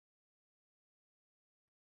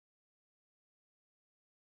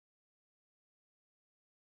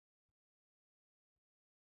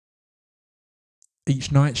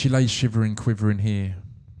Each night she lays shivering, quivering here,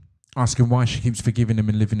 asking why she keeps forgiving him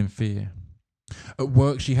and living in fear. At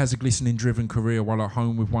work she has a glistening driven career, while at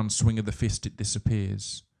home with one swing of the fist it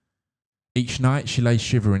disappears. Each night she lays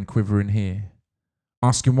shivering, quivering here,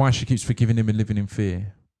 asking why she keeps forgiving him and living in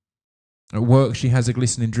fear. At work she has a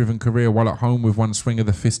glistening driven career, while at home with one swing of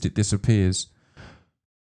the fist it disappears.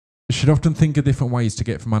 She'd often think of different ways to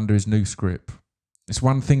get from under his noose grip. It's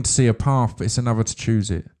one thing to see a path, but it's another to choose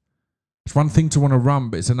it. It's one thing to want to run,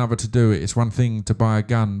 but it's another to do it. It's one thing to buy a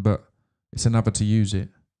gun, but it's another to use it.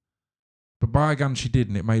 But buy a gun she did,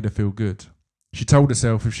 and it made her feel good. She told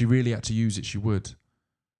herself if she really had to use it, she would.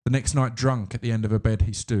 The next night, drunk, at the end of her bed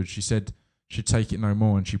he stood. She said she'd take it no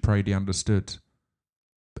more, and she prayed he understood.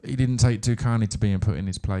 But he didn't take too kindly to being put in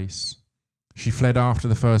his place. She fled after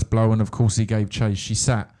the first blow, and of course he gave chase. She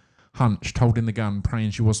sat, hunched, holding the gun,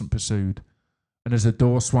 praying she wasn't pursued. And as the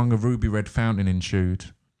door swung, a ruby-red fountain ensued.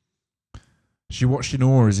 She watched in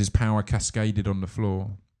awe as his power cascaded on the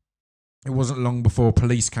floor. It wasn't long before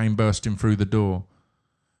police came bursting through the door.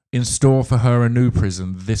 In store for her a new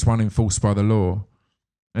prison, this one enforced by the law.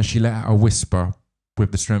 And she let out a whisper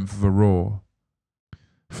with the strength of a roar.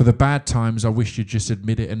 For the bad times I wish you'd just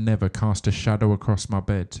admit it and never cast a shadow across my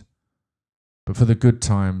bed. But for the good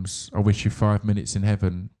times I wish you 5 minutes in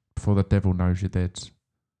heaven before the devil knows you're dead.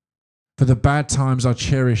 For the bad times I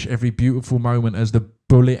cherish every beautiful moment as the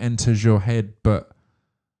bullet enters your head, but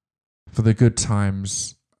for the good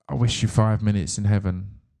times I wish you 5 minutes in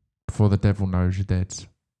heaven before the devil knows you're dead.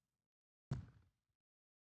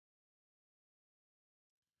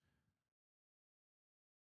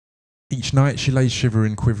 Each night she lays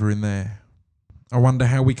shivering, quivering there. I wonder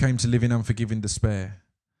how we came to live in unforgiving despair.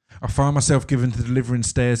 I find myself given to delivering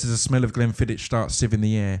stares as the smell of Glenfiddich starts sieving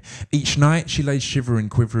the air. Each night she lays shivering,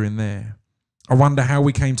 quivering there. I wonder how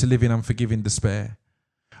we came to live in unforgiving despair.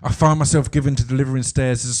 I find myself given to delivering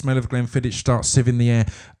stares as the smell of Glenfiddich starts sieving the air.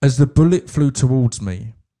 As the bullet flew towards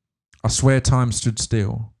me, I swear time stood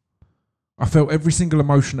still. I felt every single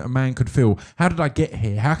emotion that a man could feel. How did I get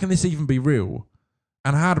here? How can this even be real?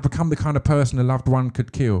 And how to become the kind of person a loved one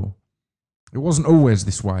could kill. It wasn't always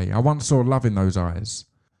this way. I once saw love in those eyes.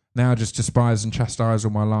 Now I just despise and chastise all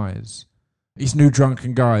my lies. These new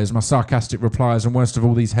drunken guys, my sarcastic replies, and worst of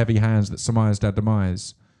all, these heavy hands that surmised our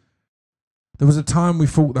demise. There was a time we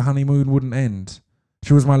thought the honeymoon wouldn't end.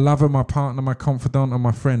 She was my lover, my partner, my confidant, and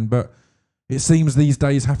my friend, but it seems these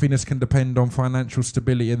days happiness can depend on financial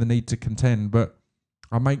stability and the need to contend, but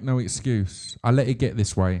I make no excuse. I let it get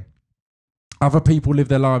this way. Other people live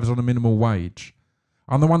their lives on a minimal wage.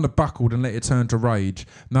 I'm the one that buckled and let it turn to rage.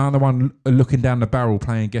 Now I'm the one looking down the barrel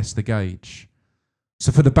playing guess the gauge.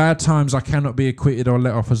 So for the bad times I cannot be acquitted or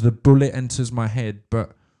let off as the bullet enters my head,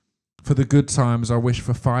 but for the good times I wish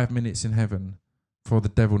for 5 minutes in heaven before the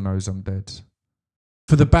devil knows I'm dead.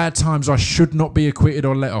 For the bad times I should not be acquitted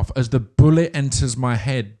or let off as the bullet enters my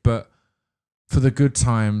head, but for the good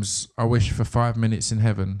times I wish for 5 minutes in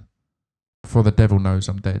heaven before the devil knows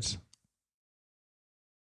I'm dead.